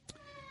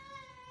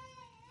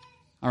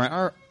All right,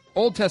 our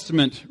Old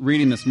Testament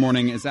reading this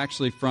morning is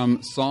actually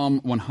from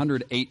Psalm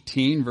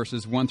 118,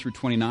 verses 1 through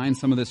 29.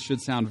 Some of this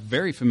should sound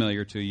very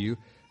familiar to you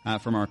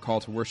from our call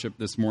to worship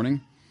this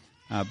morning,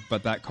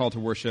 but that call to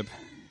worship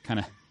kind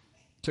of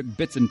took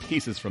bits and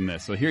pieces from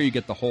this. So here you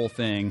get the whole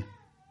thing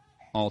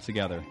all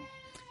together.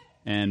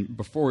 And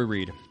before we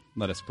read,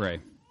 let us pray.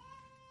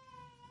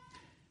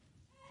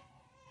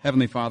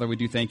 Heavenly Father, we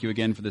do thank you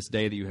again for this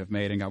day that you have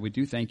made, and God, we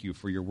do thank you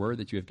for your word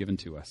that you have given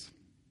to us.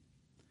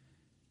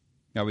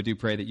 God, we do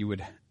pray that you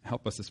would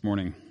help us this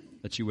morning,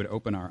 that you would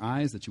open our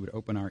eyes, that you would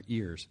open our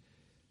ears,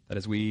 that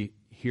as we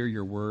hear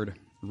your word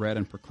read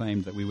and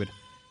proclaimed, that we would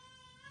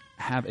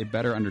have a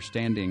better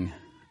understanding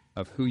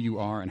of who you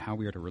are and how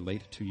we are to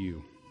relate to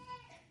you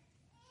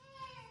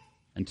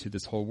and to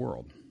this whole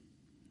world.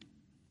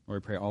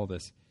 Lord, we pray all of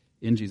this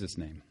in Jesus'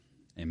 name.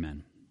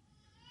 Amen.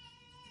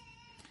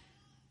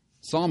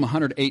 Psalm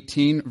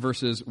 118,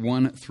 verses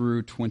 1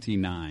 through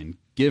 29.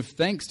 Give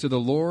thanks to the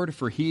Lord,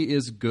 for he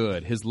is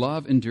good. His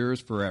love endures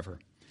forever.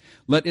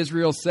 Let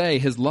Israel say,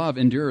 his love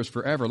endures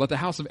forever. Let the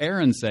house of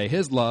Aaron say,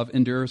 his love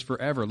endures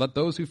forever. Let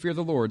those who fear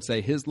the Lord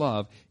say, his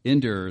love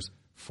endures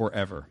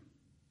forever.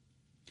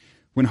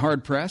 When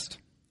hard pressed,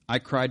 I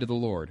cried to the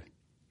Lord.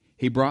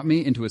 He brought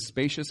me into a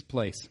spacious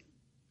place.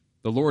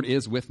 The Lord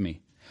is with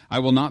me. I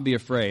will not be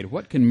afraid.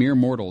 What can mere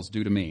mortals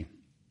do to me?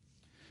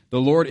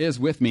 The Lord is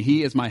with me.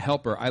 He is my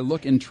helper. I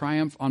look in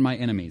triumph on my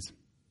enemies.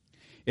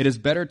 It is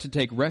better to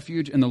take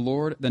refuge in the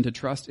Lord than to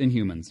trust in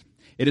humans.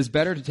 It is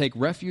better to take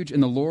refuge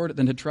in the Lord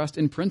than to trust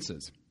in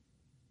princes.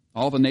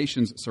 All the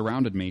nations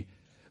surrounded me,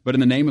 but in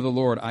the name of the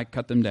Lord I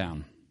cut them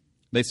down.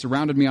 They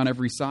surrounded me on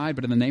every side,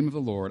 but in the name of the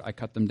Lord I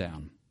cut them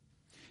down.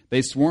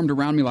 They swarmed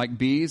around me like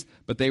bees,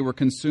 but they were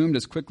consumed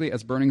as quickly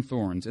as burning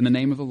thorns. In the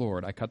name of the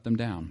Lord I cut them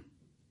down.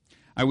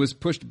 I was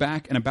pushed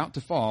back and about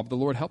to fall, but the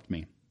Lord helped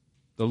me.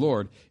 The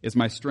Lord is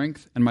my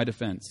strength and my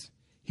defense.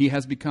 He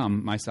has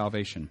become my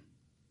salvation.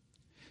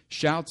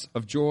 Shouts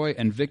of joy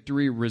and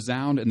victory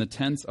resound in the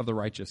tents of the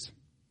righteous.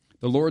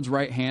 The Lord's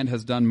right hand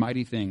has done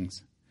mighty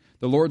things.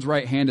 The Lord's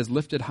right hand is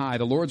lifted high.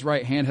 The Lord's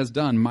right hand has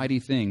done mighty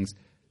things.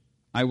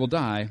 I will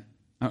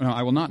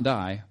not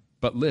die,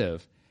 but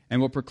live, and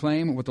will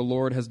proclaim what the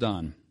Lord has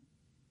done.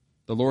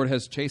 The Lord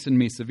has chastened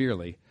me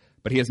severely,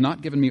 but he has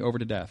not given me over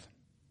to death.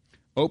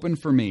 Open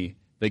for me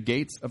the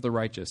gates of the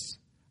righteous.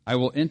 I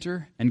will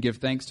enter and give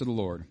thanks to the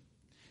Lord.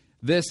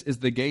 This is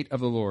the gate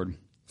of the Lord,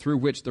 through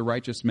which the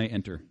righteous may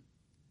enter.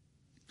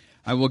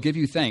 I will give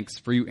you thanks,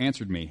 for you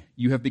answered me.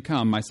 You have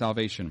become my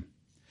salvation.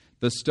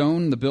 The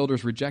stone the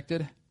builders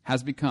rejected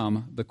has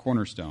become the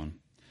cornerstone.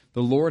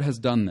 The Lord has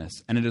done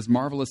this, and it is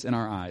marvelous in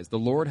our eyes. The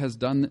Lord has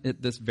done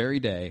it this very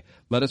day.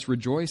 Let us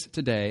rejoice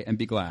today and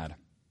be glad.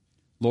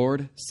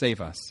 Lord,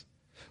 save us.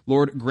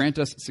 Lord, grant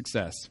us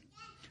success.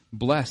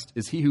 Blessed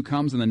is he who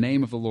comes in the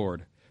name of the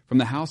Lord. From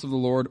the house of the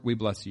Lord we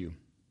bless you.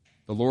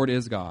 The Lord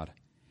is God,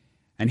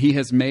 and he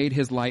has made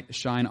his light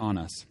shine on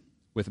us.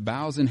 With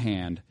boughs in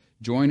hand,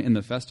 join in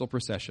the festal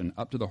procession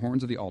up to the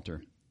horns of the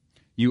altar.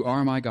 You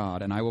are my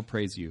God, and I will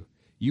praise you.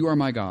 You are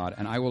my God,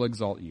 and I will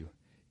exalt you.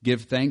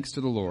 Give thanks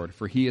to the Lord,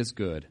 for he is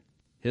good.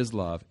 His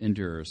love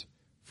endures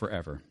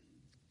forever.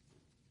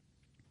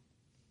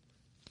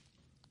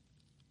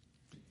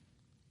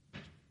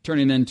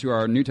 Turning then to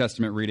our New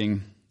Testament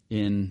reading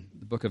in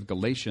the book of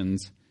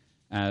Galatians,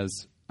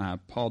 as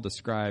Paul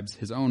describes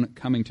his own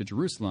coming to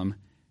Jerusalem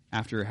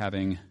after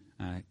having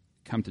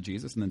come to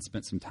Jesus and then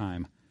spent some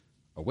time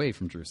away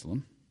from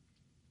Jerusalem.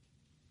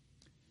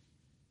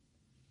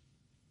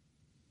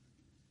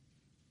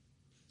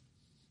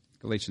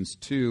 Galatians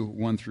 2,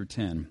 1 through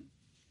 10.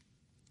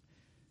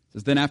 It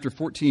says, Then after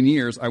 14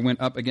 years I went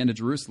up again to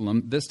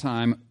Jerusalem, this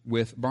time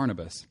with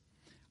Barnabas.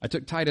 I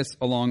took Titus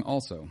along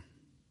also.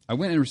 I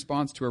went in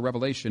response to a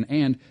revelation,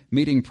 and,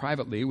 meeting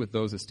privately with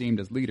those esteemed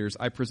as leaders,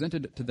 I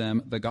presented to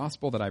them the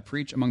gospel that I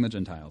preach among the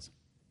Gentiles.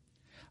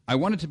 I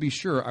wanted to be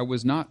sure I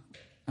was not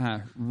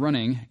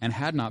running and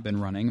had not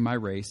been running my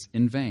race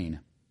in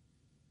vain.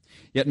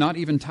 Yet not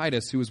even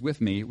Titus, who was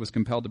with me, was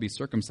compelled to be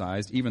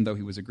circumcised, even though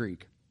he was a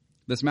Greek.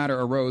 This matter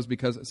arose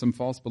because some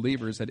false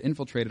believers had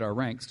infiltrated our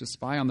ranks to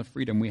spy on the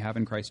freedom we have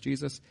in Christ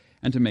Jesus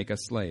and to make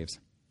us slaves.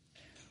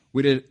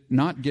 We did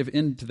not give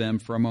in to them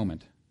for a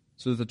moment,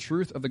 so that the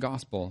truth of the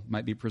gospel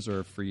might be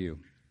preserved for you.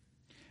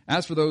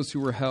 As for those who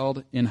were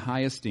held in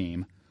high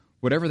esteem,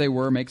 whatever they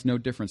were makes no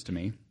difference to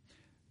me.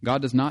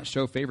 God does not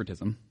show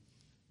favoritism.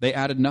 They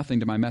added nothing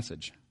to my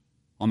message.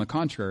 On the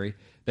contrary,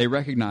 they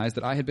recognized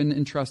that I had been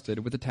entrusted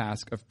with the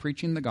task of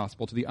preaching the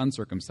gospel to the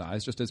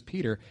uncircumcised, just as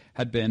Peter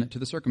had been to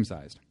the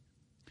circumcised.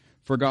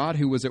 For God,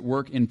 who was at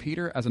work in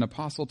Peter as an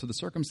apostle to the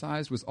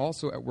circumcised, was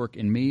also at work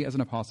in me as an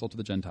apostle to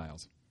the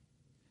Gentiles.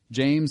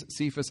 James,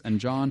 Cephas,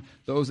 and John,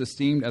 those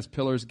esteemed as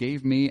pillars,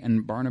 gave me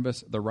and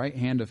Barnabas the right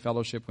hand of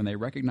fellowship when they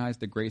recognized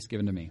the grace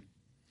given to me.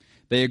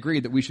 They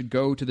agreed that we should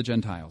go to the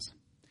Gentiles,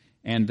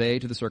 and they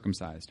to the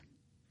circumcised.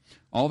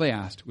 All they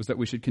asked was that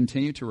we should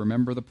continue to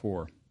remember the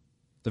poor,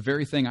 the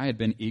very thing I had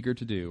been eager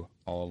to do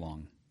all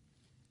along.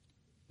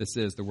 This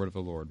is the word of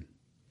the Lord.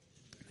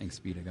 Thanks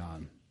be to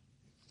God.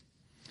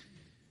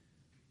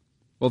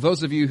 Well,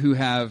 those of you who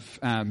have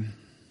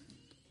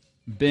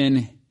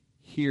been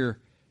here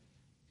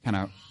kind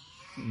of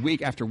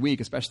week after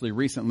week, especially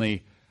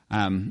recently,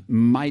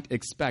 might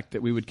expect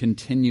that we would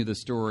continue the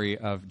story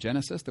of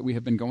Genesis that we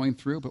have been going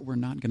through, but we're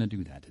not going to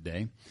do that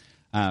today.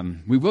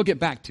 We will get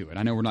back to it.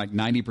 I know we're like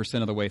 90%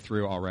 of the way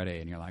through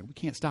already, and you're like, we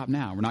can't stop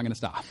now. We're not going to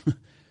stop. But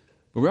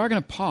we are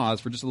going to pause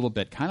for just a little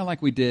bit, kind of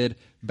like we did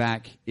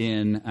back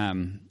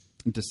in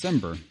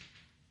December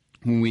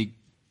when we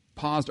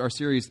paused our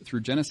series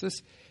through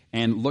Genesis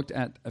and looked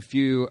at a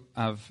few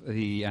of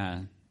the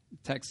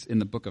texts in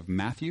the book of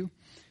Matthew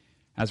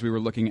as we were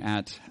looking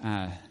at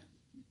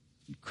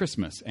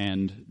Christmas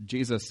and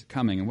Jesus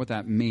coming and what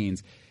that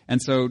means.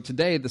 And so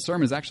today the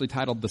sermon is actually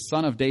titled The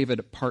Son of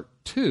David Part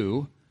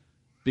 2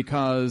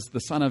 because the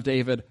Son of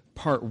David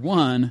Part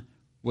 1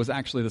 was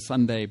actually the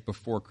Sunday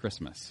before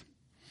Christmas.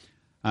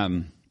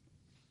 And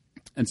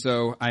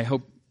so I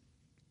hope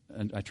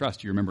and I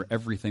trust you remember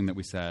everything that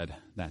we said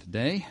that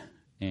day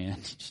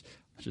and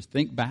just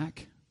think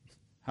back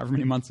however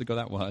many months ago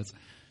that was,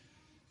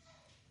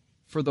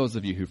 for those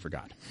of you who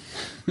forgot.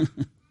 We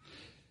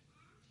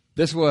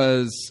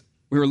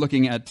were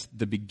looking at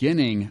the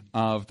beginning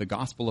of the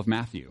Gospel of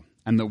Matthew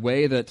and the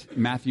way that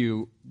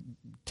Matthew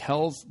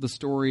tells the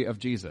story of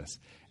Jesus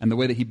and the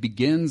way that he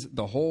begins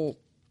the whole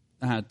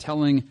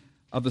telling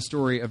of the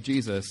story of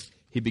Jesus.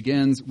 He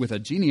begins with a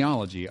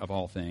genealogy of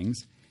all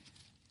things,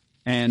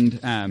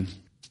 and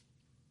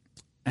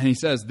he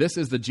says, this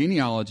is the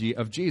genealogy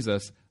of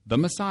Jesus, the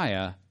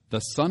Messiah, the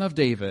son of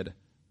David,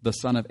 the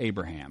son of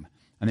Abraham.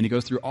 And then he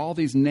goes through all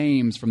these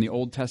names from the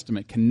Old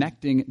Testament,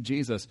 connecting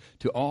Jesus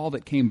to all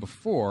that came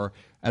before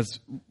as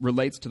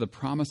relates to the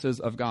promises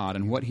of God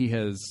and what he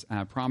has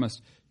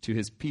promised to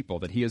his people,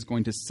 that he is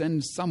going to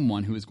send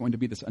someone who is going to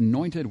be this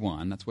anointed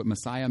one, that's what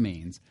Messiah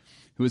means,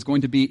 who is going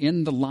to be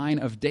in the line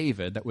of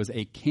David, that was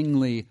a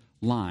kingly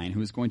line,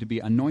 who is going to be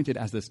anointed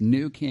as this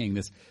new king,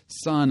 this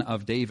son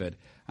of David,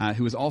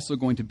 who is also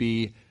going to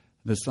be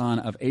the son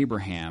of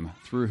Abraham,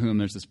 through whom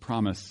there's this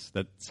promise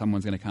that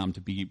someone's going to come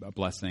to be a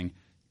blessing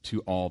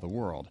to all the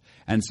world.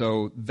 And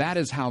so that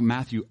is how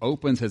Matthew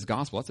opens his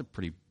gospel. That's a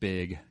pretty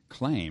big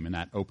claim in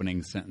that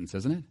opening sentence,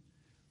 isn't it?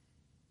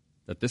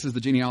 That this is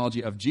the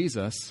genealogy of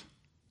Jesus,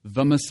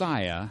 the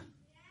Messiah,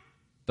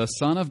 the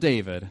son of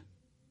David,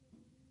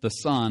 the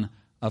son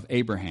of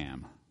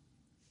Abraham.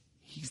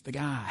 He's the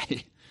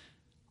guy.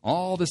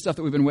 All this stuff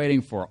that we've been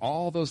waiting for,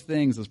 all those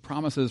things, those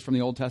promises from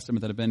the Old Testament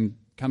that have been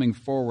coming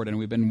forward, and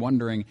we've been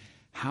wondering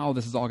how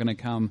this is all going to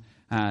come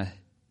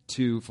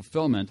to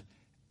fulfillment,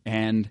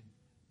 and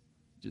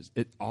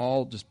it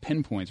all just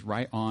pinpoints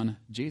right on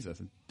Jesus.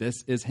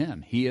 This is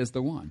him. He is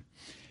the one.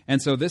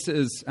 And so this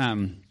is,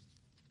 we're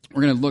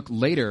going to look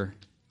later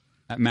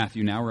at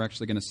Matthew now. We're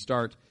actually going to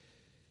start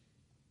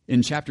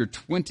in chapter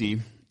 20,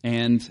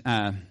 and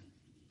I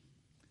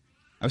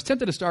was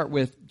tempted to start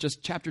with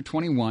just chapter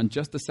 21,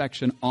 just the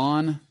section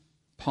on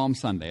Palm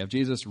Sunday, of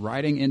Jesus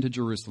riding into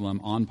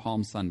Jerusalem on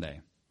Palm Sunday.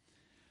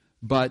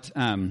 But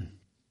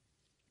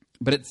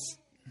it's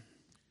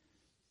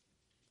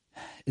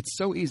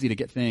so easy to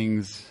get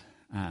things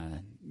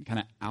kind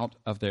of out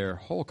of their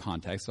whole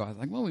context. So I was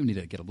like, well, we need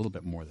to get a little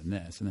bit more than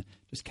this. And then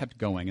just kept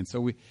going. And so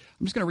I'm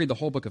just going to read the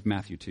whole book of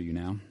Matthew to you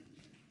now.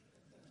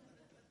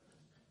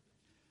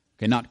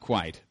 Okay, not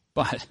quite,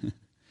 but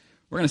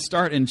we're going to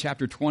start in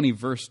chapter 20,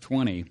 verse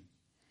 20,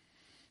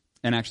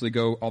 and actually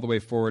go all the way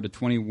forward to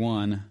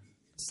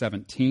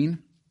 21:17.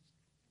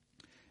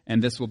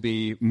 And this will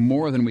be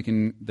more than we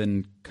can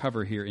then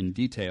cover here in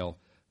detail.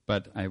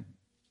 But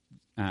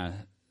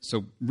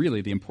so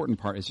really the important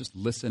part is just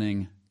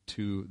listening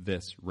to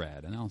this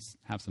read. And I'll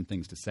have some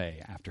things to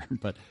say after.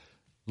 But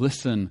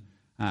listen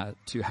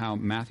to how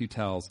Matthew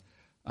tells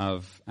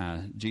of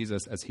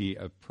Jesus as he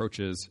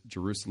approaches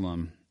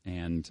Jerusalem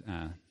and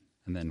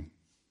then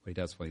what he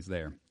does while he's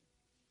there.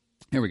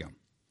 Here we go.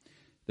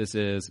 This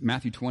is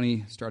Matthew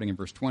 20, starting in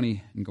verse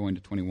 20 and going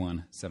to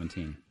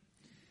 21:17. It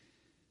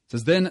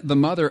says, Then the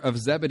mother of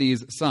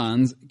Zebedee's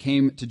sons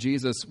came to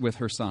Jesus with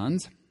her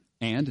sons,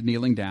 and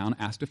kneeling down,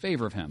 asked a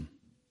favor of him.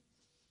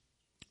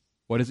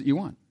 What is it you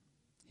want?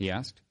 He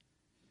asked.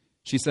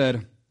 She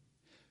said,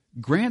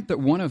 Grant that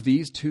one of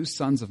these two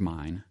sons of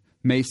mine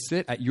may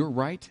sit at your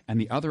right and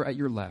the other at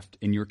your left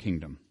in your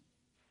kingdom.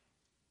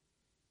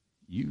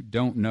 You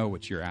don't know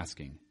what you're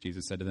asking,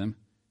 Jesus said to them.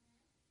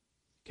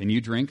 Can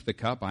you drink the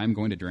cup I am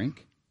going to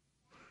drink?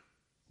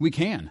 We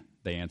can,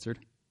 they answered.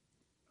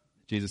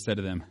 Jesus said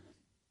to them,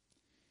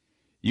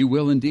 You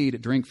will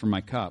indeed drink from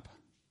my cup,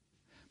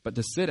 but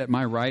to sit at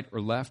my right or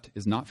left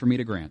is not for me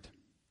to grant.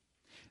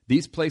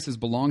 These places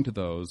belong to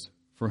those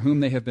for whom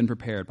they have been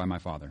prepared by my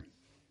Father.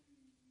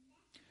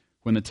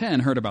 When the 10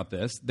 heard about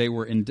this, they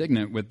were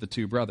indignant with the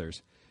two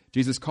brothers.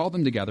 Jesus called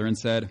them together and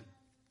said,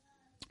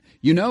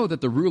 You know that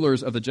the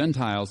rulers of the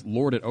Gentiles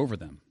lord it over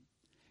them,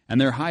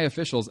 and their high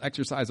officials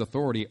exercise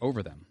authority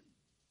over them.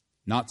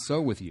 Not so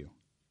with you.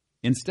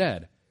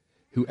 Instead,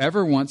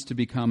 whoever wants to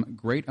become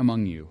great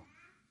among you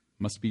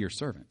must be your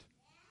servant,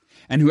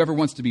 and whoever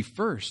wants to be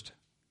first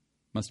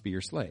must be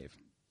your slave.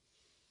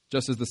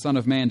 just as the Son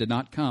of Man did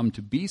not come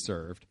to be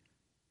served,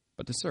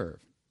 but to serve,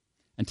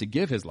 and to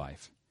give his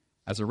life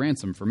as a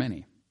ransom for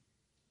many."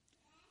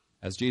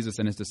 As Jesus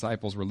and his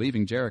disciples were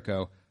leaving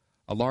Jericho,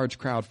 a large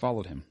crowd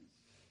followed him.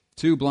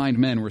 2 blind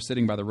men were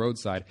sitting by the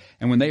roadside,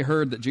 and when they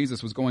heard that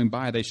Jesus was going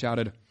by, they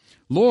shouted,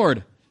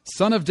 "Lord,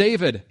 Son of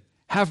David,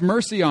 have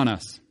mercy on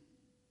us."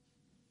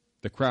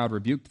 The crowd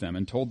rebuked them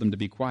and told them to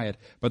be quiet,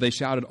 but they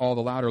shouted all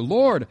the louder,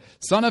 "Lord,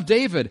 Son of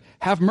David,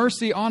 have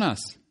mercy on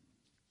us."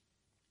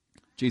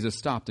 Jesus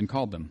stopped and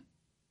called them.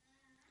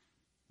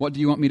 "What do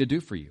you want me to do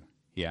for you?"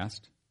 he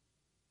asked.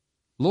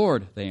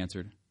 "Lord," they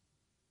answered,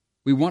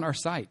 "we want our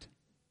sight."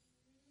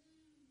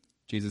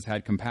 Jesus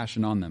had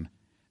compassion on them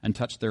and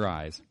touched their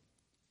eyes.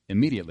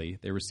 Immediately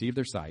they received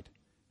their sight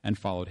and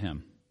followed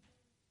him.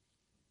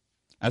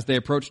 As they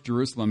approached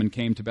Jerusalem and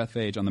came to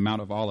Bethphage on the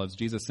Mount of Olives,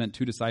 Jesus sent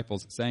 2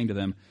 disciples, saying to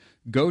them,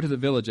 "Go to the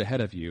village ahead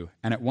of you,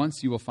 and at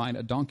once you will find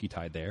a donkey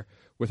tied there,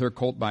 with her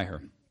colt by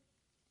her.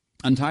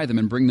 Untie them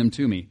and bring them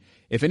to me.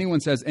 If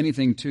anyone says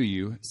anything to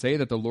you, say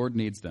that the Lord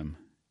needs them,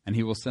 and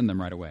he will send them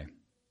right away."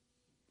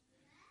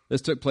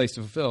 This took place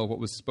to fulfill what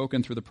was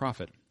spoken through the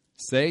prophet.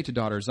 "Say to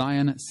daughter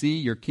Zion, see,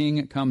 your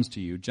king comes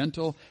to you,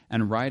 gentle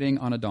and riding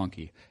on a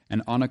donkey,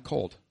 and on a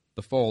colt,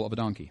 the foal of a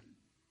donkey."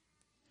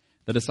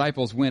 The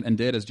disciples went and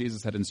did as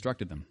Jesus had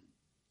instructed them.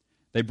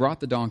 They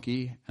brought the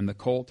donkey and the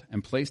colt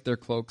and placed their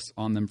cloaks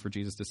on them for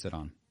Jesus to sit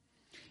on.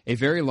 A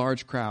very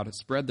large crowd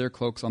spread their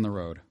cloaks on the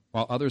road,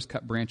 while others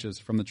cut branches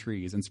from the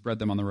trees and spread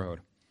them on the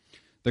road.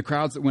 The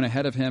crowds that went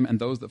ahead of him and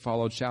those that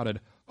followed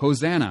shouted,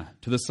 "Hosanna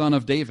to the Son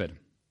of David!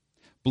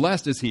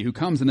 Blessed is he who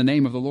comes in the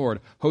name of the Lord!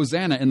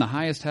 Hosanna in the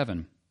highest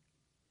heaven!"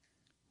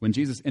 When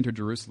Jesus entered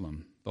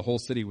Jerusalem, the whole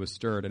city was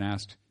stirred and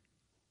asked,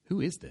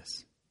 "Who is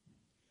this?"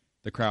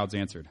 The crowds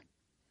answered,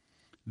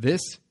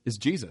 "This is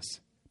Jesus,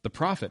 the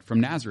prophet from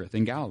Nazareth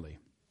in Galilee."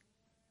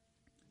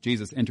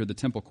 Jesus entered the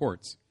temple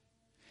courts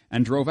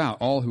and drove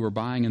out all who were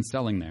buying and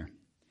selling there.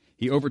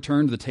 He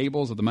overturned the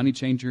tables of the money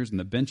changers and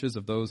the benches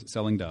of those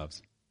selling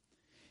doves.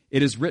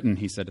 "It is written,"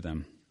 he said to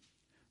them,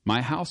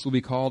 "My house will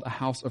be called a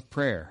house of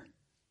prayer,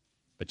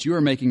 but you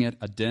are making it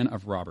a den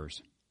of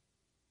robbers."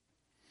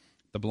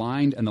 The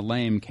blind and the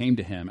lame came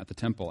to him at the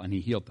temple, and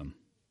he healed them.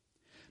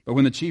 But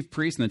when the chief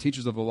priests and the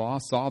teachers of the law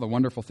saw the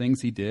wonderful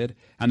things he did,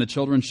 and the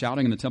children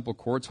shouting in the temple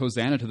courts,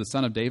 "Hosanna to the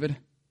Son of David,"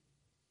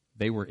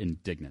 they were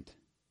indignant.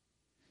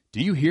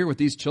 "Do you hear what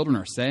these children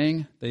are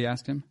saying?" they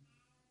asked him.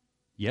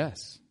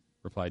 "Yes,"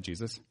 replied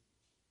Jesus.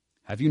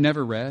 "Have you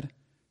never read,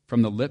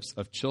 'From the lips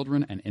of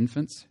children and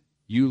infants,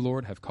 you,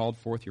 Lord, have called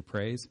forth your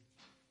praise'?"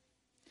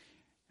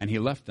 And he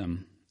left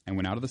them and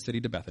went out of the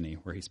city to Bethany,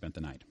 where he spent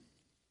the night.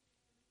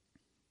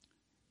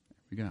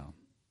 There we go.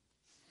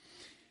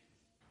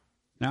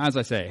 Now, as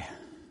I say,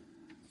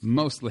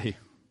 mostly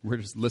we're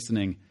just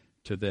listening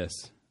to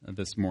this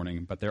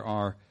morning, but there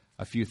are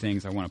a few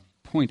things I want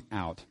to point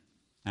out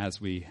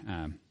as we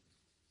are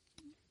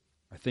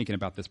thinking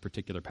about this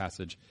particular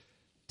passage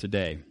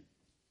today.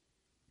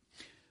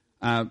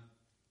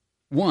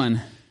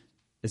 One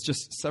is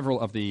just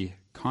several of the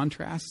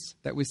contrasts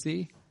that we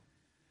see,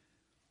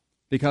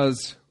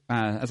 because,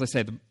 as I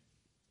say,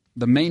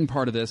 the main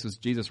part of this is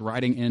Jesus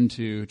riding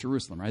into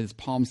Jerusalem, right? It's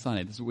Palm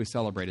Sunday. This is what we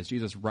celebrate. It's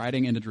Jesus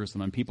riding into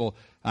Jerusalem and people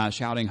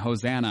shouting,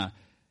 "Hosanna,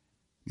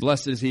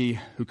 blessed is he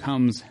who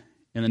comes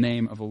in the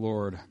name of the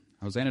Lord.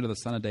 Hosanna to the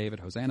Son of David.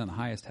 Hosanna in the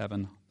highest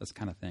heaven," this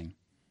kind of thing.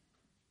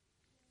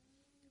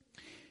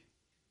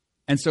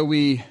 And so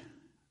we,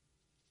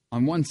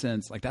 on one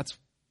sense, like that's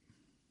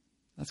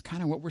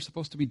kind of what we're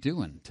supposed to be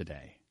doing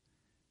today,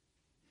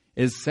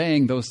 is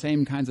saying those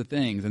same kinds of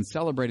things and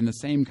celebrating the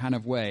same kind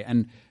of way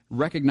and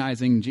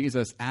recognizing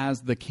Jesus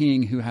as the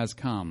King who has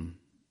come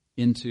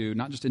into,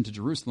 not just into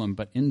Jerusalem,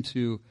 but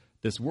into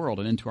this world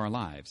and into our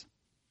lives.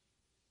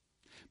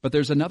 But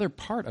there's another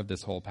part of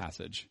this whole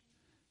passage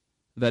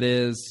that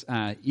is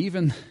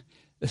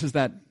this is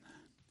that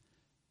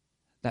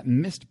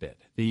missed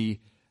bit,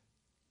 the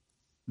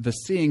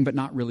seeing but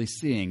not really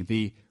seeing,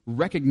 the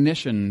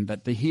recognition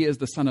that he is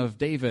the Son of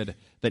David,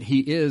 that he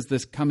is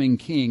this coming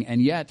King,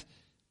 and yet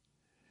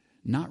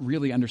not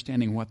really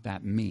understanding what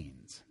that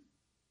means.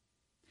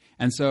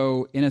 And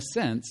so, in a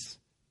sense,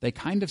 they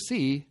kind of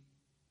see,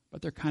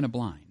 but they're kind of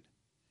blind.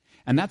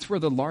 And that's where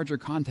the larger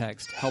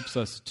context helps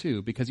us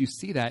too, because you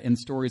see that in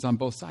stories on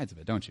both sides of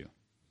it, don't you?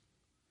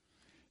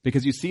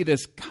 Because you see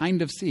this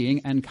kind of seeing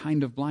and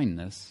kind of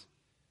blindness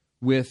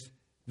with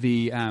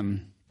the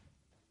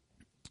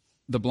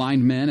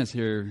blind men as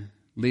they're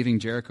leaving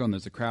Jericho, and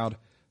there's a crowd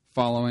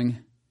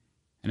following.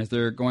 And as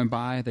they're going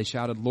by, they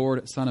shouted,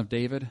 "Lord, Son of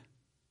David,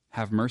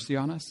 have mercy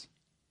on us."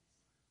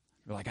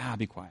 They're like,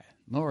 be quiet.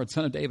 "Lord,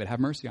 Son of David, have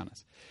mercy on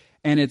us."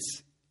 And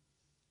it's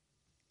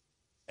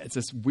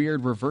this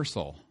weird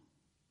reversal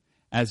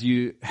as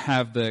you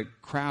have the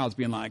crowds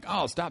being like,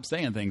 "Oh, stop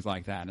saying things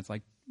like that." And it's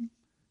like,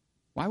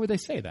 why would they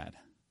say that?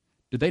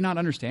 Do they not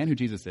understand who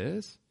Jesus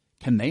is?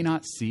 Can they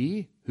not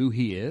see who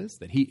he is,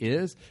 that he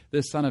is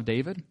this Son of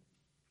David?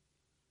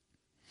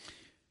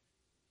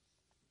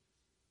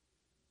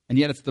 And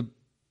yet it's the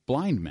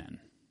blind men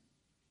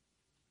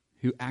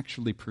who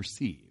actually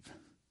perceive.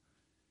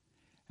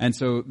 And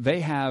so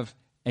they have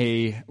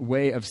a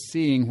way of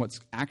seeing what's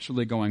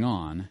actually going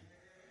on,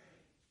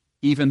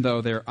 even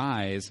though their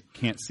eyes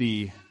can't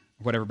see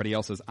what everybody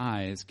else's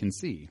eyes can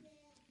see.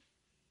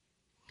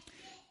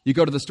 You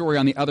go to the story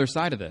on the other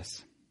side of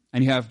this,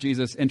 and you have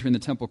Jesus entering the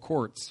temple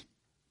courts,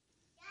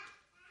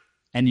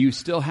 and you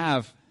still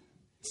have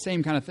the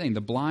same kind of thing.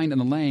 The blind and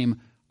the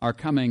lame are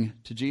coming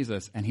to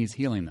Jesus, and he's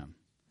healing them.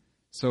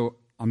 So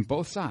on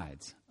both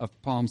sides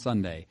of Palm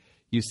Sunday,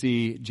 you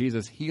see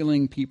Jesus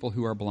healing people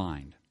who are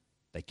blind.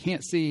 They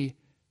can't see.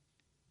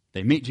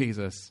 They meet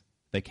Jesus.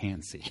 They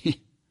can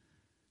see.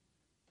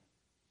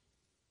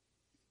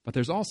 But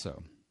there's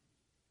also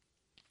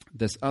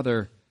this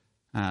other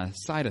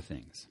side of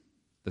things,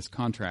 this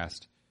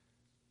contrast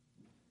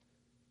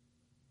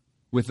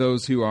with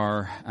those who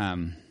are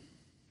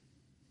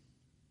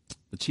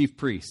the chief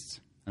priests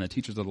and the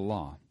teachers of the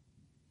law.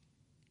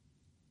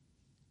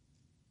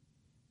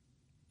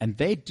 And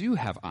they do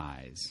have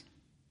eyes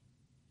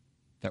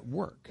that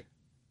work.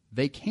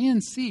 They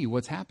can see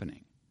what's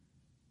happening.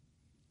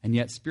 And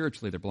yet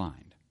spiritually they're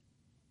blind.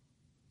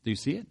 Do you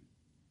see it?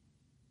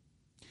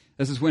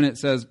 This is when it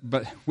says,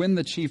 but when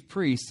the chief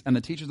priests and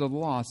the teachers of the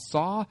law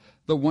saw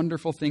the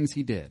wonderful things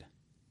he did.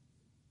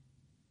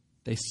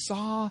 They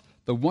saw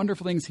the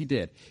wonderful things he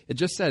did. It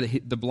just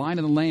said the blind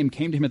and the lame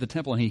came to him at the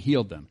temple and he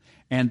healed them.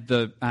 And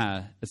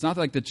it's not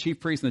like the chief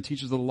priests and the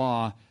teachers of the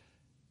law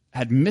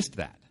had missed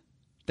that.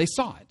 They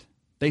saw it.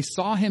 They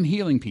saw him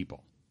healing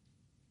people.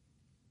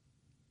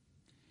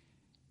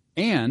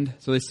 And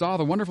so they saw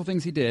the wonderful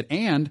things he did,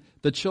 and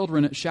the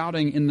children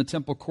shouting in the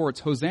temple courts,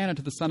 Hosanna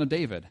to the Son of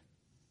David.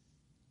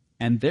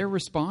 And their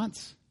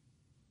response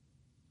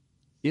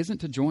isn't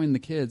to join the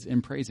kids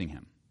in praising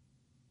him.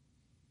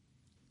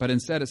 But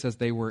instead it says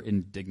they were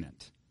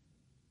indignant.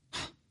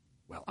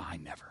 Well, I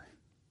never.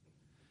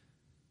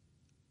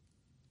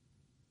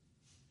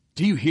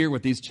 Do you hear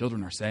what these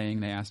children are saying?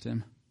 They asked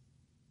him.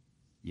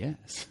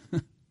 Yes.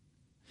 And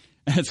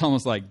it's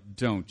almost like,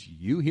 don't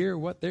you hear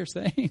what they're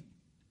saying?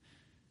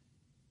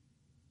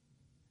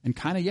 And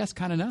kind of yes,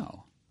 kind of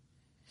no.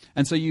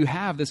 And so you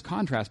have this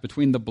contrast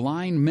between the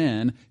blind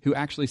men who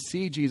actually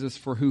see Jesus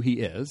for who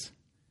he is,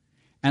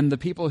 and the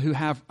people who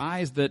have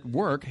eyes that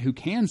work, who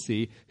can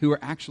see, who are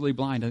actually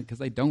blind because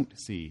they don't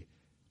see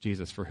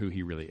Jesus for who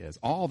he really is.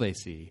 All they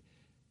see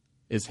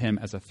is him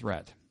as a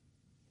threat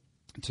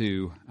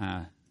to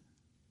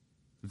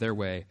their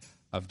way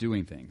of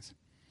doing things.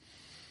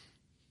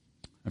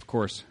 Of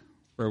course,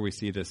 where we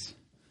see this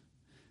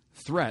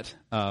threat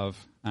of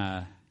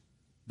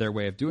their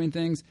way of doing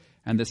things,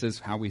 and this is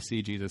how we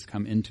see Jesus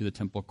come into the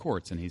temple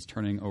courts, and he's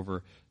turning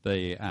over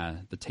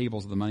the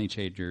tables of the money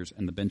changers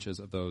and the benches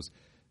of those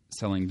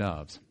selling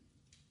doves.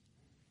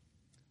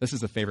 This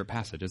is a favorite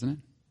passage, isn't it?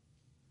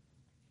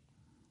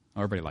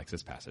 Everybody likes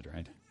this passage,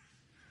 right?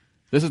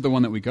 This is the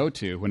one that we go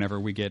to whenever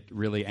we get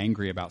really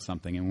angry about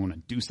something and we want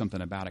to do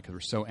something about it because we're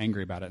so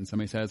angry about it, and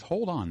somebody says,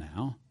 hold on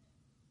now.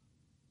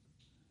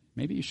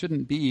 Maybe you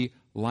shouldn't be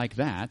like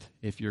that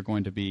if you're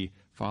going to be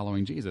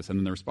following Jesus. And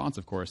then the response,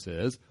 of course,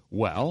 is,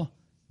 well,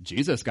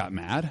 Jesus got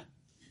mad.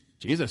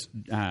 Jesus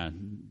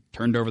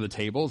turned over the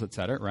tables,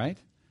 etc., right?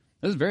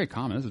 This is very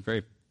common. This is a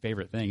very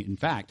favorite thing. In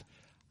fact,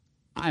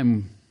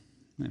 I'm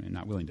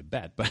not willing to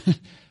bet, but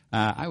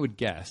I would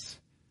guess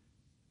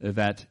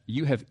that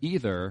you have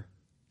either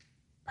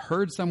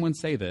heard someone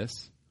say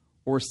this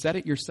or said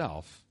it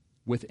yourself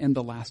within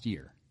the last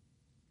year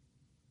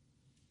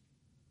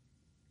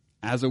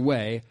as a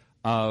way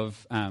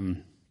of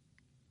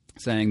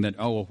saying that,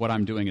 oh, well, what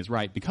I'm doing is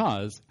right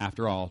because,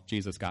 after all,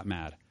 Jesus got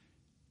mad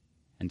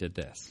and did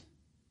this.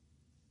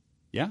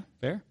 Yeah?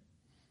 Fair?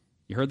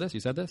 You heard this? You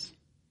said this?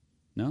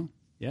 No?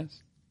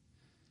 Yes?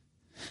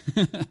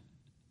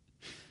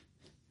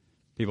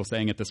 People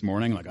saying it this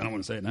morning, like, I don't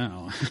want to say it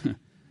now.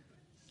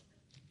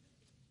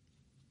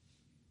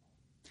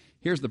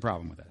 Here's the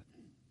problem with it.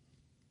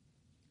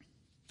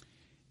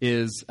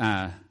 Is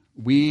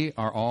we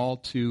are all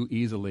too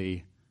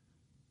easily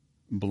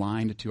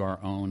blind to our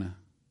own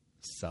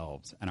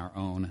selves and our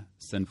own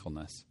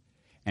sinfulness.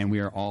 And we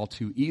are all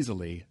too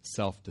easily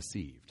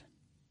self-deceived.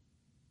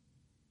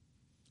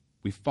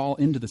 We fall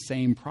into the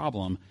same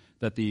problem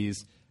that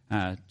these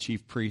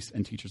chief priests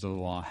and teachers of the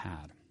law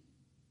had.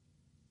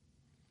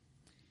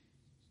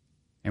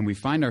 And we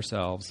find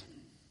ourselves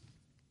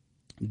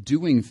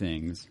doing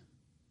things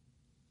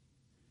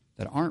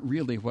that aren't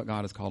really what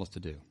God has called us to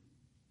do.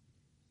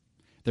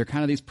 They're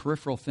kind of these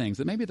peripheral things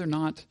that maybe they're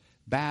not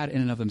bad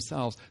in and of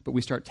themselves, but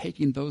we start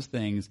taking those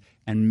things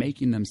and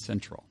making them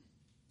central.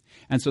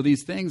 And so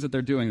these things that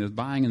they're doing, this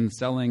buying and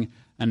selling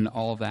and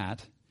all of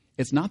that,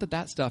 it's not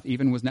that stuff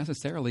even was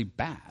necessarily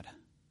bad.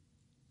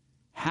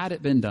 Had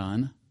it been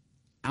done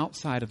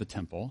outside of the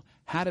temple,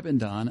 had it been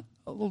done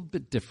a little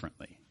bit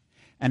differently,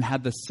 and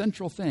had the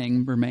central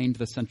thing remained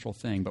the central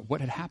thing. But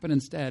what had happened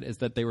instead is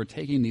that they were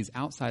taking these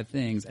outside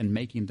things and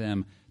making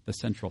them the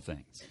central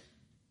things.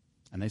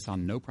 And they saw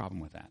no problem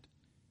with that.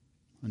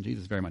 And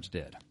Jesus very much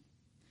did.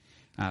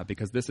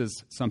 Because this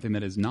is something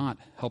that is not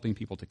helping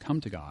people to come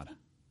to God,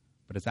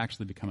 but it's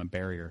actually become a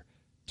barrier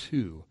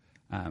to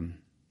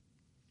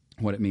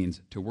what it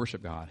means to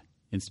worship God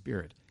in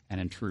spirit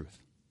and in truth.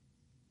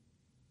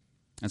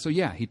 And so,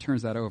 yeah, he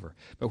turns that over.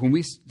 But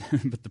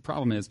but the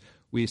problem is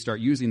we start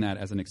using that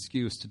as an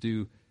excuse to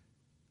do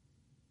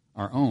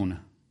our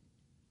own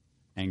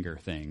anger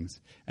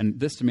things. And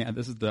this, to me,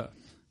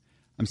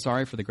 I'm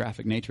sorry for the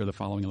graphic nature of the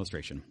following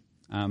illustration.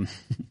 But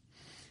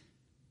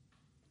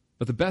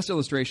the best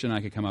illustration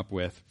I could come up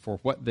with for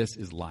what this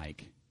is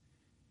like,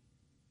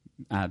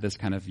 this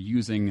kind of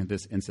using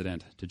this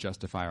incident to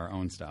justify our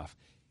own stuff,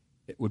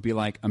 it would be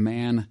like a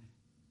man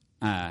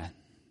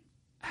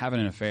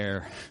having an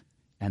affair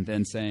and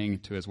then saying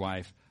to his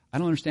wife, I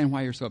don't understand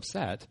why you're so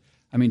upset.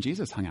 I mean,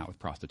 Jesus hung out with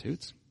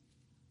prostitutes.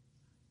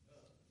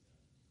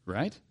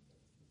 Right?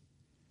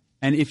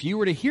 And if you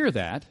were to hear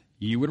that,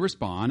 you would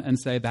respond and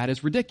say, that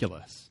is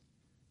ridiculous.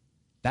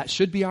 That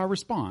should be our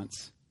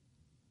response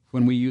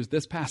when we use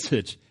this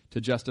passage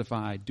to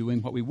justify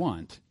doing what we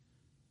want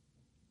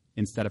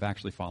instead of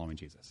actually following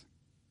Jesus.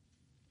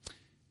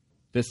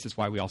 This is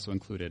why we also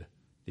included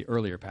the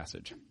earlier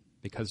passage,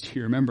 because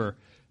you remember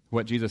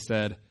what Jesus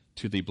said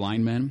to the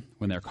blind men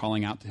when they're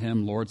calling out to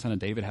him, Lord, Son of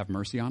David, have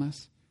mercy on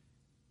us.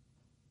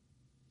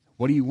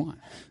 What do you want?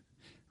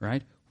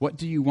 Right? What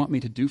do you want me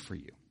to do for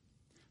you?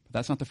 But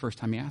that's not the first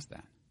time he asked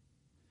that.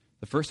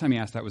 The first time he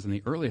asked that was in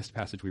the earliest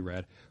passage we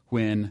read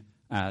when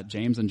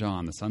James and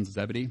John, the sons of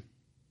Zebedee,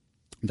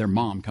 their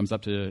mom comes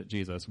up to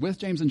Jesus with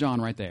James and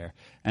John right there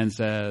and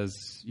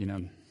says,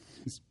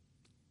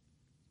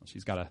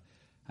 she's got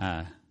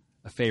a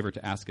favor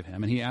to ask of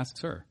him. And he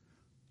asks her,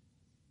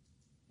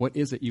 what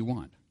is it you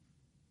want?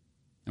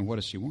 And what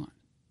does she want?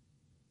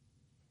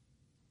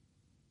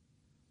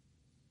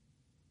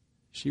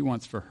 She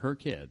wants for her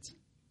kids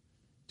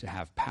to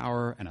have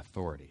power and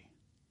authority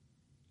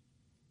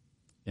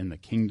in the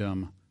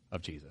kingdom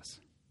of Jesus.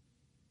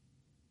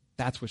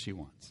 That's what she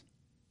wants.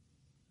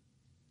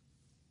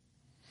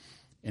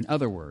 In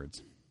other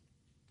words,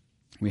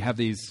 we have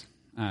these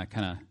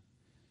the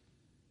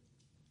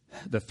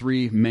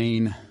three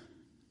main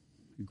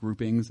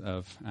groupings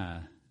of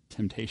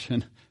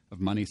temptation of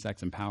money,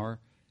 sex, and power.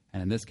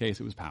 And in this case,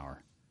 it was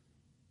power.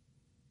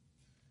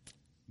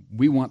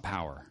 We want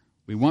power.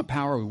 We want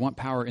power. We want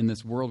power in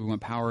this world. We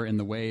want power in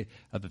the way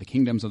that the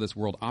kingdoms of this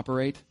world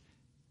operate.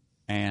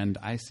 And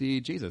I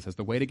see Jesus as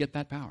the way to get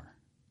that power.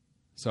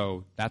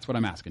 So that's what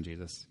I'm asking,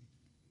 Jesus.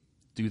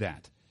 Do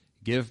that.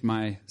 Give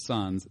my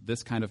sons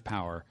this kind of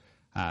power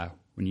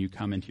when you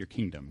come into your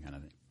kingdom, kind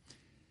of thing.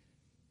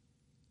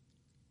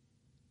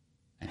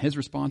 And his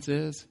response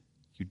is,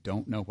 you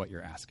don't know what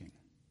you're asking.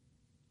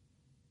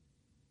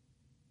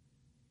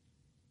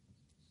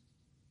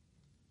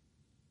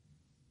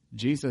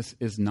 Jesus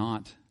is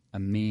not a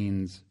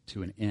means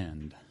to an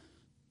end.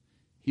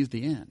 He's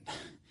the end.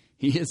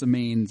 He is a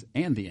means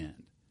and the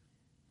end.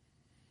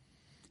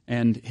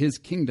 And his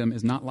kingdom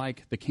is not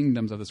like the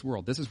kingdoms of this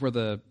world. This is where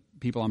the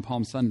people on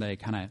Palm Sunday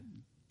kind of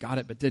got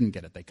it but didn't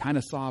get it. They kind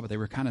of saw, but they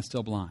were kind of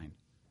still blind.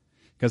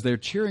 Because they're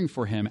cheering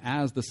for him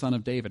as the Son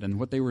of David. And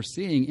what they were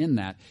seeing in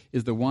that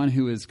is the one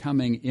who is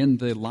coming in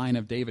the line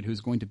of David,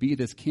 who's going to be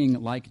this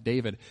king like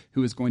David,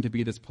 who is going to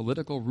be this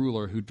political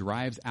ruler who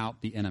drives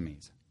out the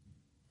enemies.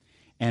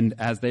 And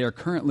as they are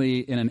currently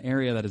in an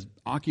area that is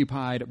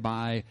occupied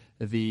by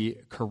the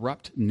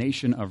corrupt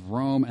nation of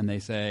Rome, and they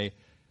say,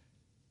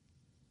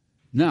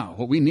 no,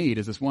 what we need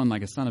is this one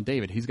like a son of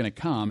David. He's going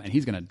to come and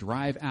he's going to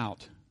drive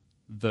out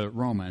the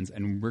Romans,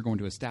 and we're going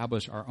to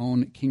establish our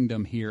own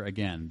kingdom here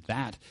again.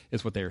 That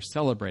is what they are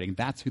celebrating.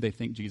 That's who they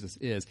think Jesus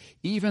is,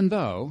 even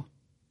though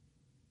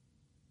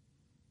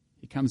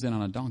he comes in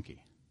on a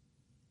donkey.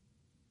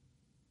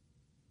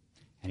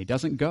 And he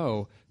doesn't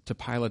go to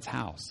Pilate's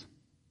house,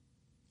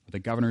 the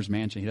governor's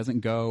mansion. He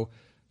doesn't go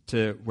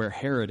to where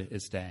Herod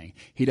is staying.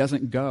 He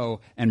doesn't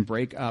go and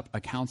break up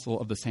a council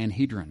of the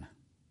Sanhedrin,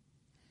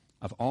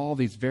 of all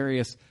these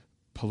various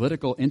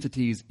political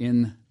entities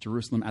in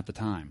Jerusalem at the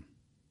time.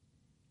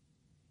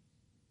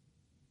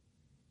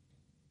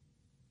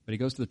 But he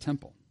goes to the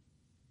temple.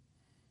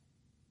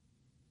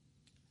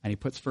 And he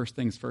puts first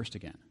things first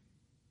again.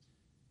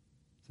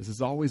 This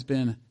has always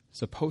been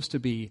supposed to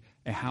be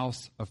a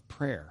house of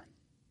prayer.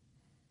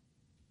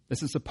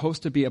 This is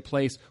supposed to be a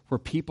place where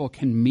people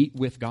can meet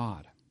with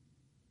God.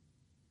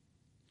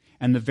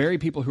 And the very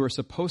people who are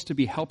supposed to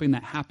be helping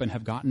that happen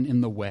have gotten in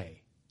the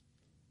way.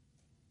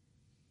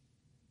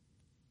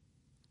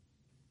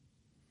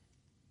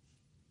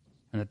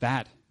 And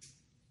that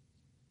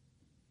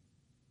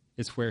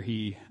is where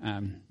he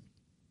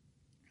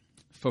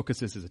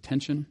focuses his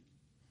attention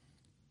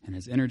and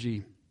his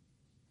energy.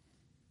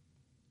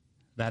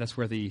 That is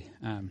where the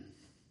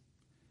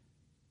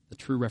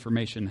true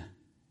Reformation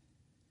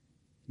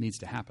needs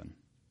to happen.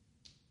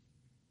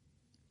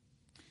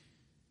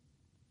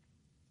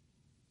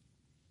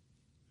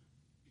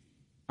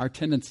 Our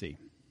tendency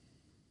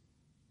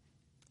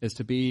is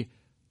to be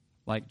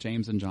like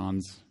James and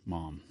John's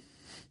mom.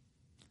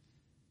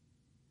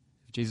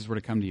 If Jesus were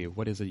to come to you,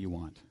 what is it you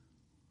want?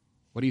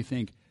 What do you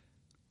think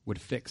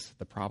would fix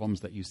the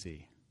problems that you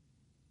see?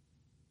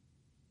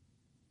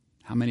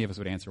 how many of us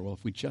would answer, well,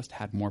 if we just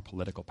had more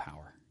political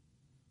power?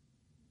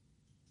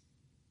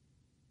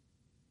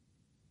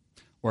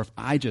 Or if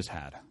I just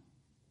had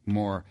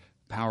more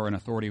power and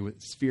authority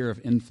with sphere of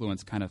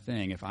influence kind of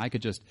thing, if I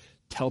could just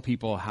tell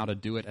people how to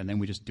do it and then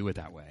we just do it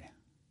that way.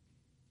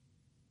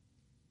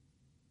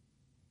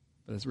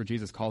 But this is where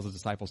Jesus calls his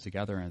disciples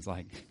together and is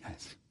like,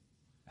 guys,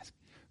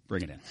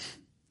 bring it in.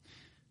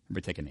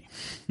 Everybody take a knee.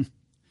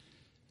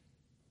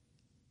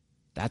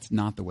 That's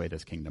not the way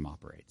this kingdom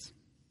operates.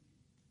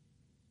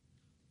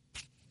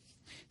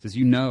 It says,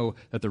 you know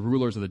that the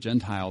rulers of the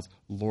Gentiles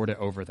lord it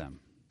over them,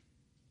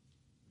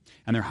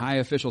 and their high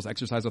officials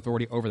exercise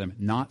authority over them.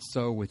 Not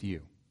so with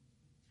you.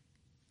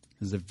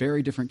 This is a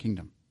very different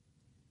kingdom.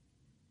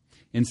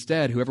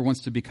 Instead, whoever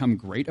wants to become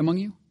great among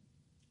you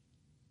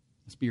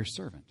must be your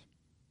servant.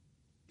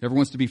 Whoever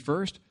wants to be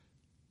first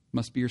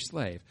must be your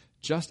slave,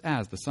 just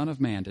as the Son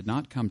of Man did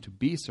not come to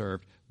be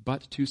served,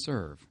 but to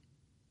serve,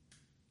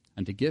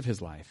 and to give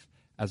his life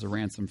as a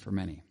ransom for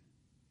many.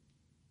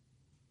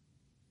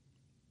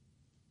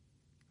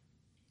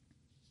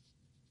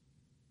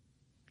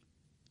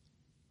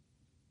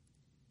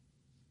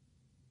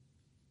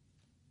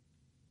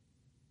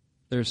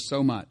 There's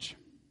so much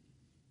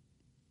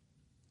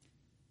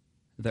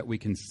that we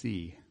can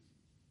see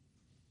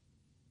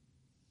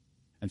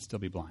and still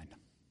be blind.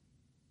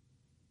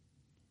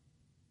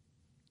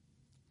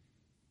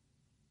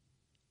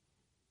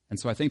 And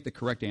so I think the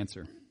correct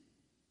answer,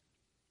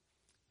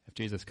 if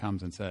Jesus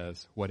comes and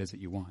says, what is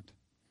it you want?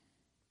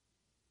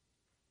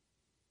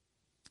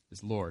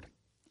 Is, Lord,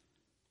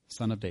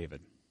 Son of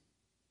David,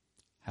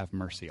 have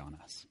mercy on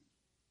us.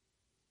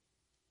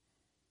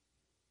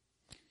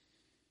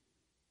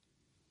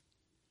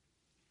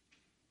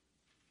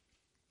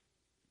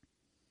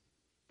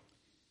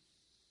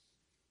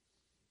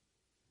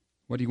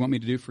 What do you want me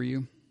to do for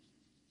you?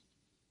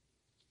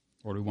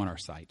 Or do we want our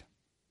sight?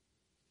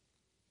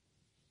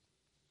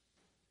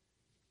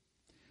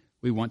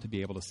 We want to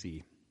be able to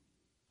see.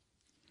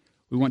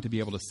 We want to be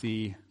able to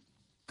see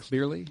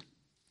clearly,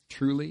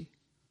 truly,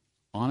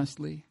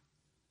 honestly,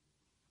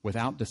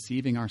 without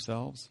deceiving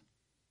ourselves,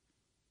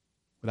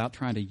 without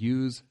trying to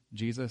use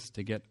Jesus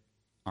to get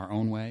our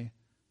own way,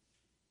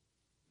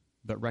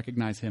 but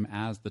recognize him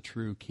as the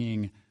true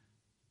King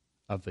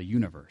of the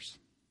universe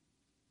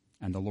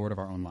and the Lord of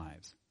our own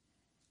lives.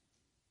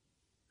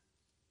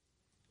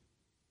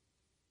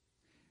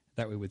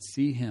 That we would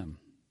see him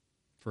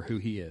for who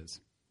he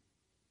is.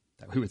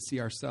 That we would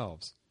see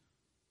ourselves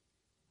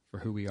for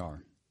who we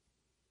are.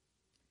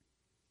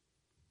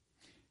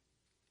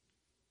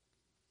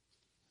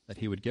 That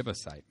he would give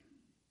us sight.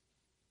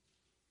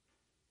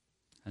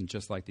 And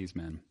just like these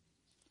men,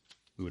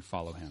 we would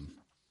follow him.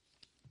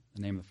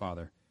 In the name of the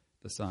Father,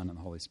 the Son, and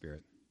the Holy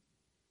Spirit.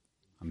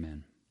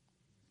 Amen.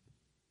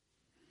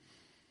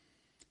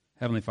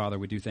 Heavenly Father,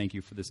 we do thank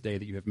you for this day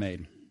that you have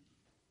made.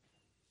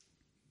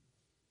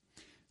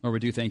 Lord, we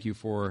do thank you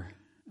for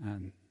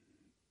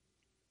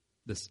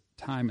this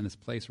time and this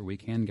place where we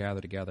can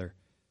gather together.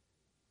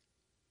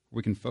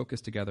 We can focus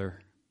together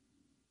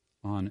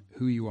on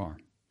who you are,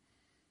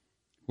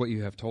 what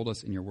you have told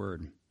us in your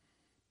word.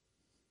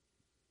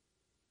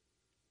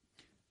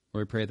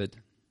 Lord, we pray that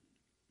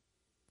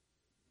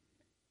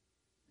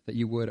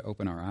you would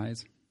open our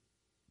eyes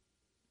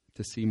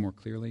to see more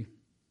clearly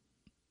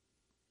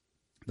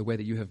the way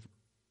that you have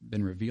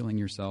been revealing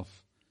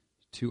yourself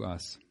to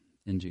us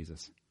in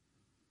Jesus.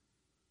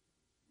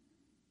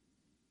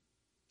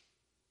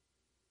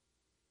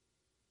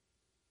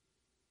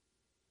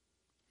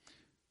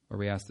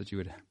 Lord, we ask that you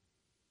would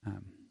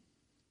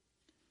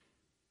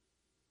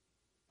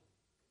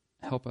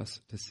help us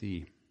to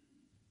see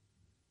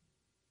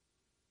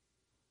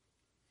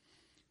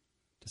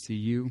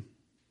you,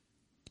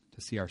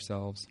 to see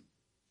ourselves,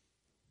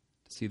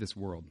 to see this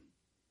world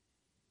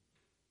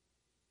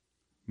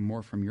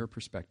more from your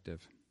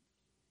perspective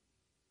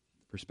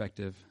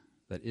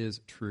that is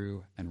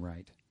true and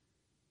right.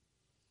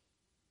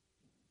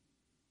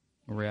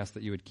 Lord, we ask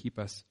that you would keep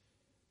us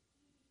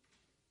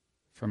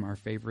from our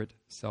favorite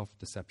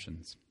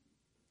self-deceptions.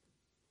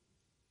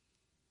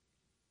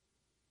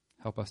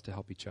 Help us to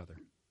help each other.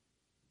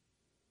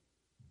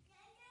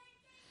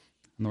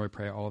 And Lord, we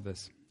pray all of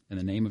this in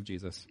the name of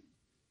Jesus,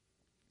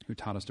 who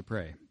taught us to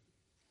pray,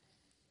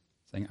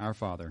 saying, Our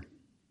Father,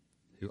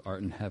 who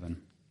art in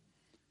heaven,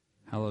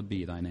 hallowed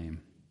be thy name.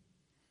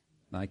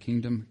 Thy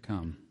kingdom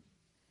come,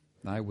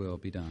 thy will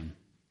be done,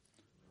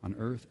 on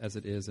earth as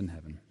it is in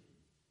heaven.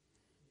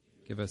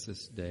 Give us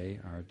this day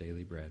our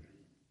daily bread.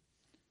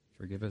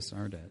 Forgive us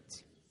our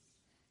debts,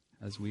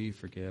 as we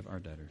forgive our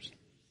debtors.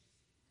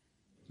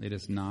 Lead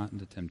us not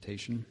into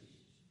temptation,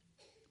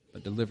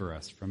 but deliver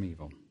us from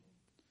evil.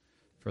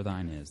 For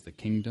thine is the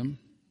kingdom,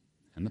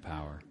 and the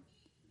power,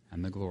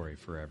 and the glory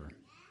forever.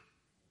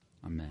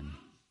 Amen.